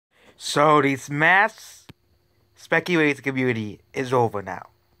So this mass speculation community is over now.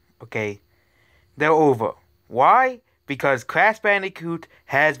 Okay? They're over. Why? Because Crash Bandicoot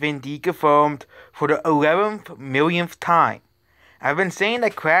has been deconfirmed for the 11th millionth time. I've been saying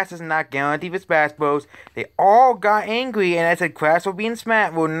that Crash is not guaranteed with Smash Bros. They all got angry and I said Crash will be in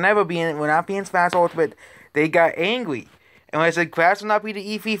Smash, will not be in Smash Ultimate. They got angry. And when I said Crash will not be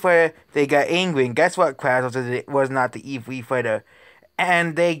the E3 fighter, they got angry. And guess what? Crash was not the E3 fighter.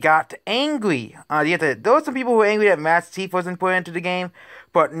 And they got angry. There were some people who were angry that Master Chief wasn't put into the game,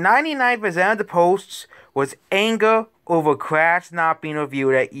 but 99% of the posts was anger over Crash not being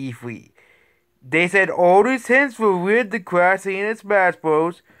reviewed at E3. They said all these hints were weird to Crash in its Smash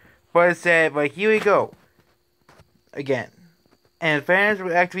Bros, but it said, but here we go. Again. And fans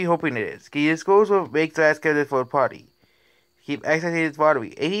were actually hoping it is. He disclosed what makes Crash character for the party. Keep accessing his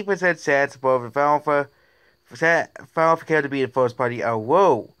lottery. 80% chance above the Final character to be the first party. Oh,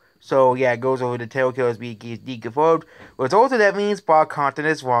 whoa. So, yeah, it goes over the tail killers being deconfirmed. Which also that means block content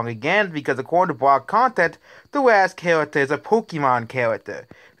is wrong again, because according to block content, the last character is a Pokemon character.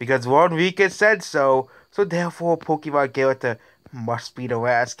 Because Rodriguez said so, so therefore Pokemon character must be the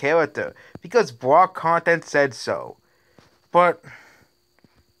last character. Because block content said so. But,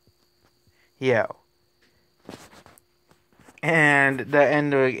 yeah. And the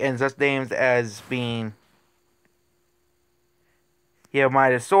ender ends up names as being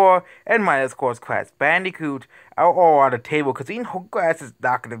minus Sora and minus, of course, Crash Bandicoot are all on the table because we know Crash is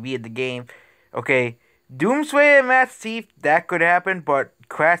not going to be in the game. Okay, Doomslayer and Master Chief, that could happen, but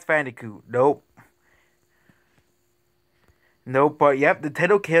Crash Bandicoot, nope. Nope, but yep, the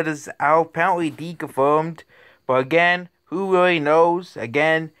title killers are apparently deconfirmed. But again, who really knows?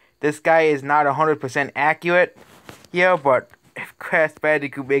 Again, this guy is not 100% accurate. Yeah, but if Crash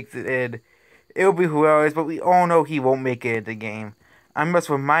Bandicoot makes it in, it'll be hilarious, but we all know he won't make it in the game. I'm just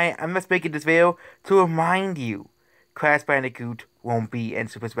making this video to remind you, Crash Bandicoot won't be in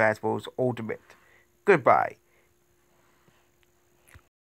Super Smash Bros. Ultimate. Goodbye.